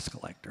the tax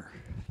collector.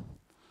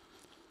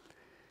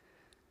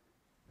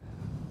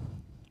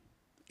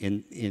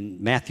 In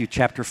Matthew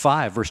chapter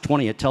 5, verse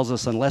 20, it tells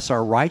us, unless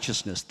our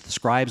righteousness, the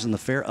scribes and the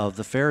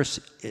Pharisees,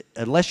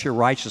 unless your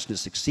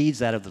righteousness exceeds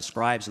that of the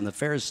scribes and the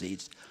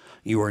Pharisees,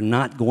 you are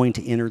not going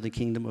to enter the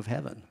kingdom of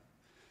heaven.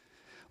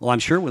 Well, I'm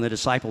sure when the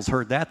disciples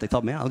heard that, they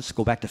thought, man, I'll just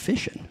go back to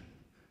fishing.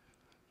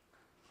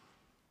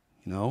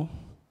 You know?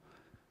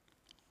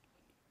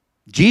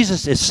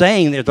 Jesus is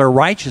saying that the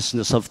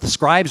righteousness of the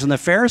scribes and the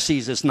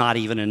Pharisees is not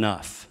even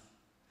enough.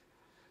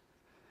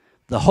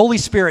 The Holy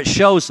Spirit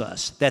shows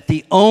us that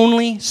the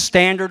only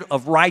standard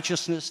of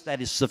righteousness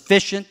that is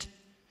sufficient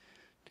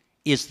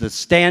is the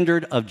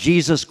standard of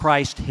Jesus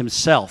Christ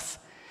himself.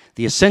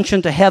 The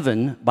ascension to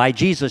heaven by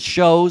Jesus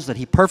shows that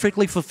he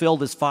perfectly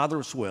fulfilled his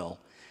Father's will,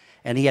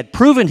 and he had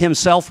proven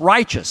himself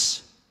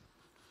righteous.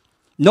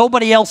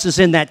 Nobody else is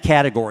in that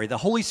category. The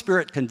Holy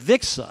Spirit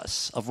convicts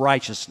us of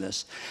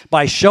righteousness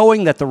by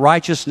showing that the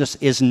righteousness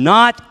is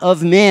not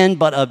of men,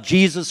 but of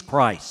Jesus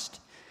Christ.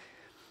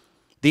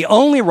 The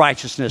only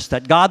righteousness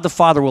that God the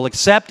Father will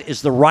accept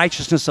is the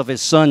righteousness of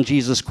his Son,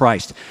 Jesus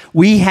Christ.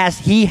 He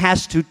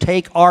has to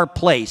take our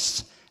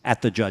place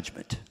at the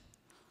judgment.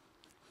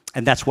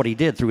 And that's what he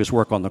did through his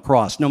work on the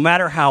cross. No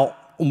matter how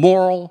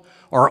moral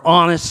or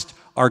honest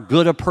or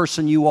good a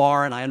person you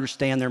are, and I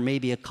understand there may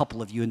be a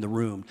couple of you in the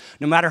room,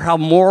 no matter how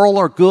moral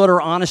or good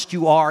or honest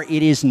you are,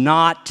 it is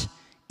not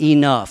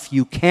enough.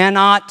 You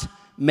cannot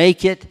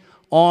make it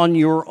on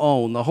your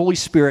own. The Holy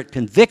Spirit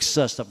convicts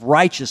us of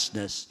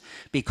righteousness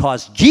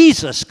because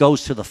Jesus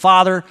goes to the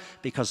Father,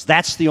 because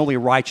that's the only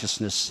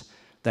righteousness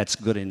that's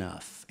good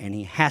enough. And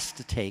he has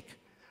to take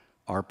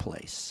our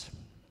place.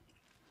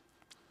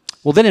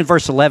 Well, then in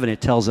verse 11, it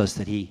tells us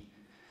that he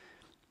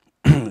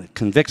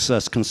convicts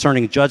us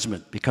concerning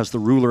judgment because the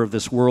ruler of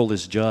this world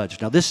is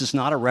judged. Now, this is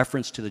not a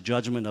reference to the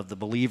judgment of the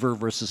believer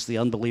versus the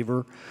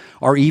unbeliever,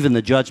 or even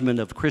the judgment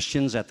of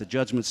Christians at the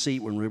judgment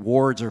seat when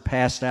rewards are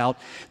passed out.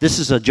 This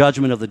is a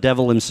judgment of the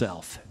devil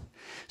himself.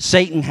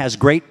 Satan has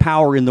great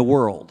power in the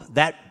world.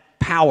 That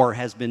power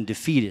has been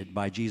defeated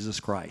by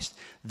Jesus Christ.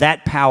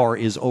 That power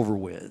is over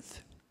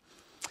with.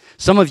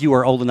 Some of you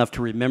are old enough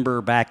to remember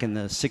back in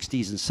the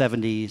 60s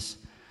and 70s,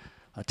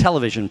 a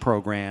television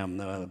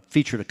program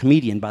featured a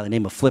comedian by the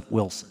name of Flip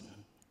Wilson,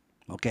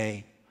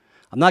 okay?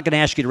 I'm not going to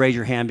ask you to raise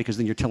your hand because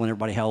then you're telling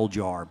everybody how old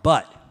you are,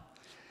 but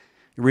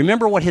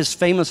remember what his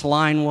famous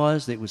line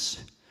was? It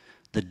was,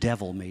 "The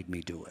devil made me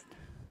do it."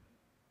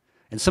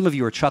 And some of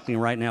you are chuckling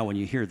right now when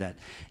you hear that.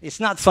 It's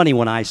not funny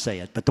when I say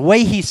it, but the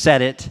way he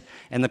said it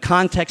and the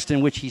context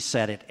in which he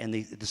said it and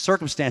the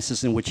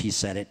circumstances in which he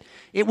said it,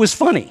 it was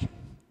funny.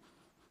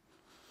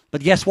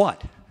 But guess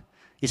what?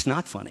 It's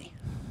not funny.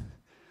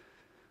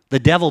 The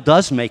devil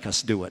does make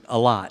us do it a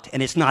lot,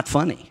 and it's not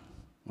funny,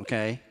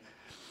 okay?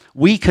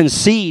 We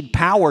concede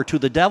power to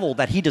the devil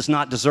that he does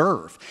not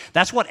deserve.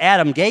 That's what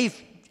Adam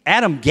gave.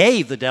 Adam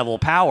gave the devil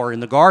power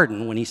in the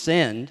garden when he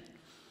sinned.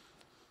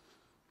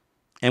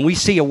 And we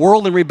see a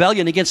world in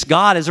rebellion against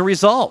God as a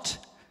result.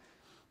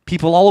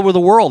 People all over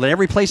the world, in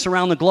every place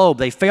around the globe,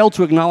 they fail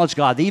to acknowledge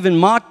God. They even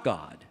mock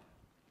God.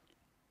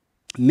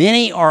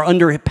 Many are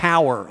under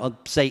power of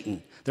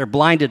Satan. They're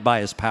blinded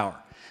by his power.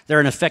 They're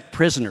in effect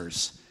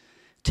prisoners.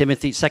 2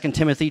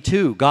 Timothy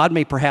 2, God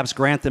may perhaps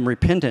grant them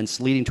repentance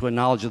leading to a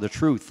knowledge of the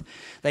truth.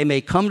 They may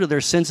come to their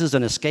senses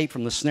and escape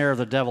from the snare of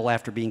the devil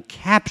after being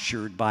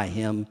captured by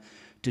him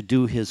to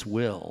do his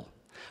will.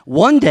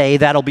 One day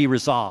that'll be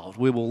resolved.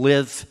 We will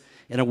live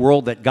in a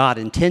world that God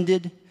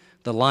intended.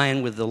 The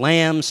lion with the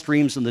lamb,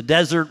 streams in the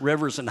desert,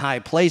 rivers in high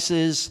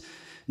places,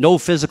 no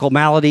physical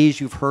maladies.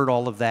 You've heard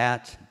all of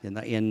that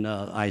in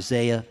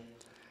Isaiah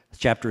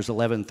chapters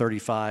 11,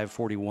 35,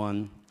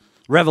 41.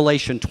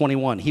 Revelation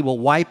 21, he will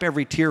wipe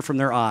every tear from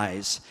their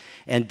eyes,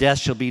 and death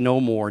shall be no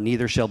more,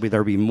 neither shall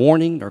there be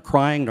mourning, nor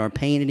crying, nor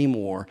pain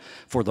anymore,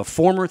 for the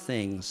former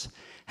things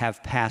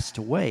have passed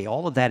away.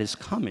 All of that is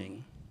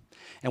coming.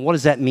 And what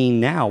does that mean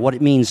now? What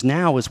it means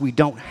now is we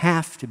don't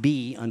have to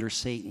be under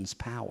Satan's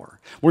power.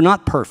 We're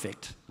not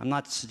perfect. I'm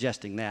not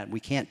suggesting that.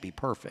 We can't be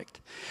perfect.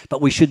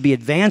 But we should be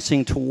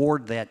advancing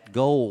toward that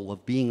goal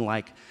of being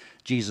like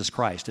Jesus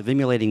Christ, of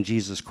emulating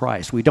Jesus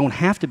Christ. We don't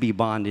have to be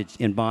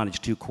in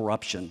bondage to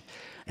corruption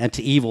and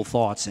to evil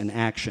thoughts and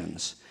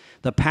actions.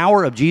 The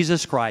power of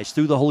Jesus Christ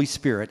through the Holy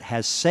Spirit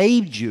has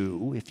saved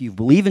you. If you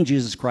believe in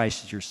Jesus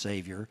Christ as your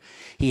Savior,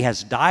 he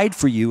has died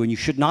for you, and you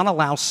should not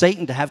allow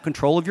Satan to have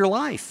control of your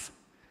life.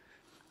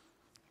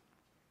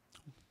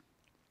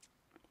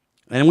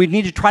 And we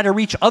need to try to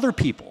reach other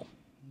people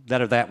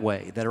that are that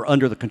way, that are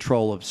under the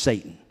control of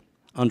Satan,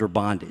 under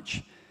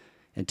bondage,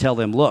 and tell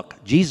them, look,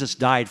 Jesus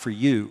died for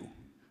you.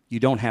 You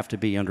don't have to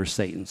be under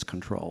Satan's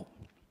control.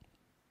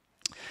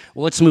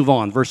 Well, let's move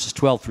on, verses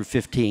 12 through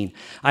 15.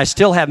 I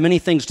still have many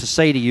things to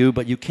say to you,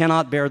 but you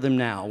cannot bear them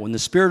now. When the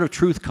Spirit of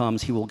truth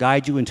comes, he will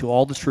guide you into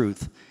all the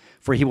truth,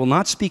 for he will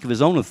not speak of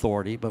his own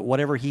authority, but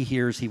whatever he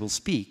hears, he will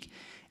speak,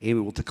 and he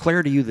will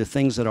declare to you the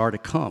things that are to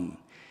come.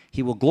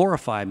 He will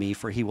glorify me,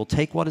 for he will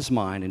take what is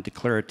mine and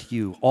declare it to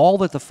you. All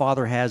that the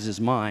Father has is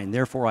mine.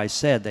 Therefore I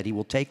said that he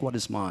will take what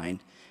is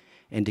mine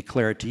and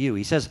declare it to you.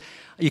 He says,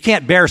 you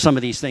can't bear some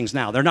of these things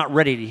now. They're not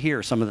ready to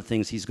hear some of the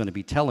things he's going to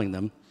be telling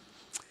them.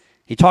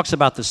 He talks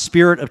about the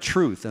Spirit of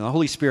truth and the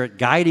Holy Spirit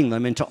guiding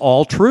them into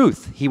all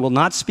truth. He will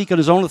not speak on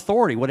his own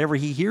authority. Whatever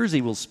he hears,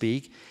 he will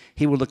speak.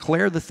 He will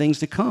declare the things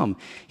to come.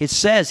 It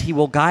says he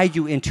will guide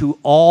you into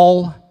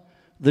all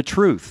the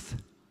truth.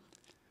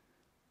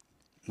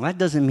 Well, that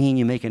doesn't mean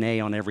you make an A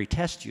on every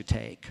test you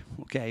take,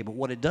 okay? But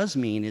what it does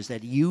mean is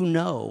that you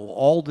know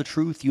all the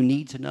truth you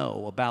need to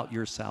know about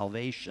your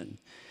salvation.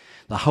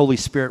 The Holy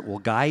Spirit will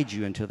guide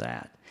you into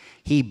that.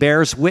 He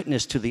bears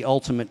witness to the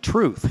ultimate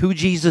truth, who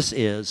Jesus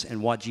is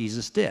and what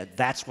Jesus did.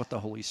 That's what the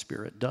Holy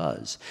Spirit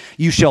does.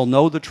 You shall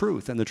know the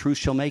truth, and the truth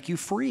shall make you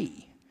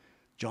free.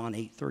 John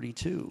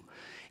 8:32.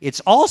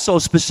 It's also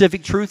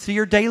specific truth to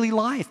your daily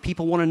life.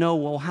 People want to know,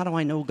 well, how do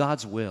I know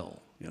God's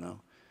will?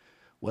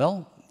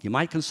 Well, you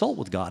might consult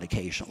with God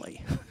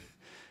occasionally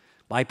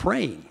by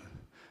praying.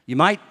 You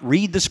might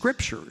read the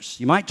scriptures.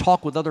 You might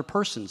talk with other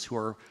persons who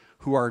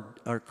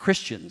are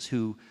Christians,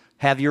 who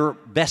have your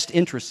best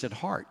interests at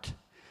heart.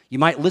 You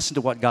might listen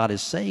to what God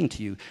is saying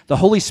to you. The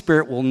Holy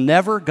Spirit will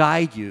never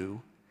guide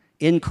you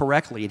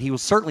incorrectly, and He will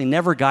certainly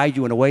never guide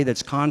you in a way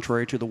that's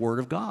contrary to the Word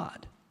of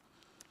God.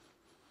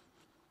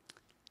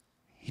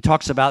 He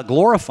talks about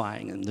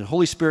glorifying, and the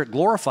Holy Spirit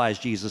glorifies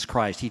Jesus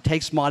Christ. He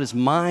takes what is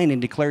mine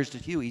and declares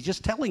it to you. He's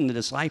just telling the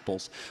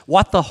disciples,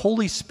 what the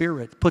Holy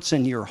Spirit puts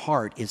in your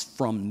heart is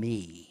from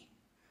me.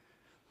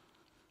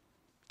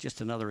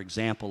 Just another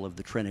example of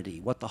the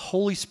Trinity. What the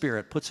Holy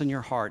Spirit puts in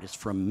your heart is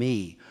from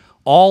me.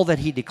 All that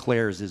He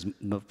declares is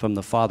from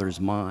the Father's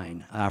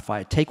mine. If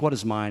I take what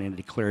is mine and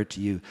declare it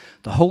to you,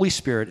 the Holy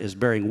Spirit is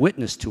bearing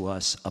witness to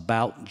us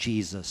about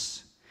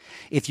Jesus.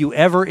 If you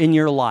ever in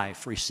your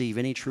life receive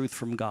any truth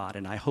from God,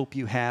 and I hope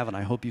you have, and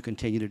I hope you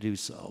continue to do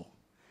so,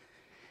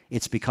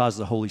 it's because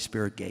the Holy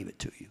Spirit gave it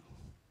to you.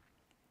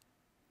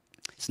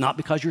 It's not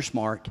because you're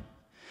smart.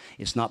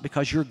 It's not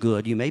because you're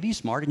good. You may be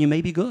smart and you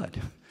may be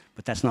good,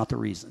 but that's not the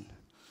reason.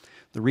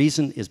 The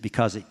reason is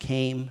because it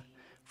came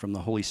from the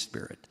Holy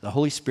Spirit. The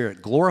Holy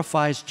Spirit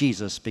glorifies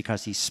Jesus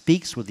because He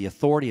speaks with the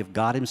authority of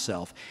God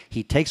Himself.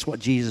 He takes what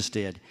Jesus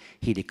did,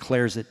 He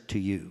declares it to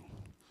you.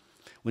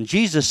 When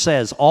Jesus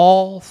says,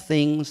 all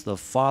things the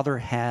Father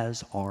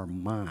has are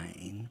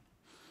mine,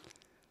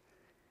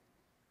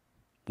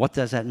 what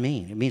does that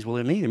mean?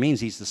 It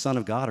means He's the Son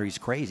of God or He's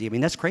crazy. I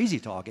mean, that's crazy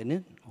talk, isn't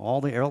it?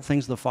 All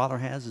things the Father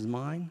has is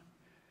mine.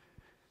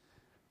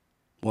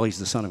 Well, He's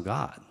the Son of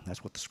God.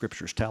 That's what the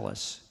Scriptures tell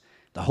us.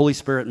 The Holy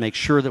Spirit makes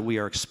sure that we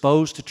are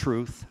exposed to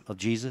truth of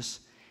Jesus.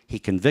 He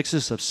convicts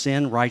us of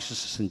sin,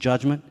 righteousness, and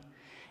judgment.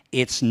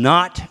 It's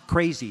not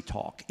crazy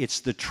talk. It's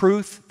the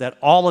truth that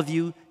all of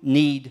you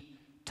need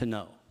to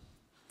know.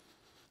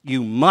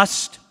 You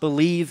must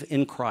believe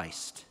in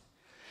Christ.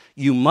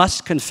 You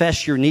must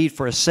confess your need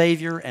for a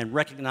Savior and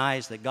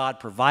recognize that God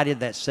provided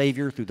that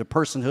Savior through the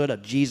personhood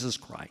of Jesus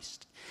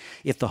Christ.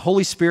 If the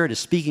Holy Spirit is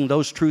speaking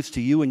those truths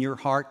to you in your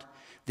heart,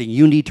 then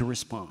you need to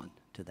respond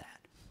to that.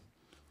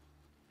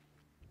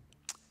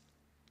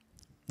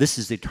 This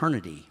is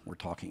eternity we're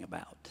talking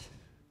about.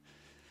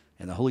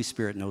 And the Holy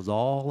Spirit knows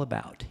all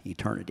about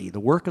eternity. The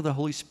work of the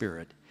Holy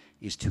Spirit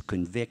is to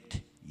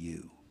convict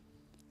you.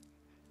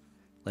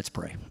 Let's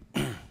pray.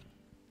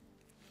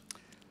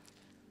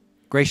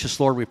 Gracious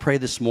Lord, we pray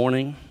this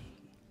morning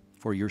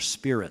for your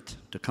Spirit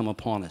to come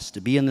upon us,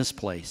 to be in this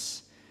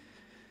place,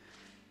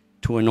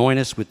 to anoint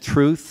us with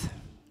truth,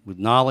 with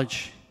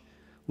knowledge,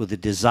 with a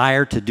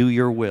desire to do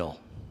your will.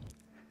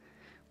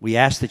 We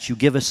ask that you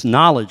give us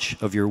knowledge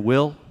of your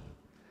will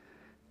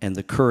and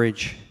the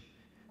courage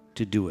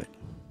to do it.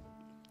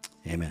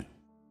 Amen.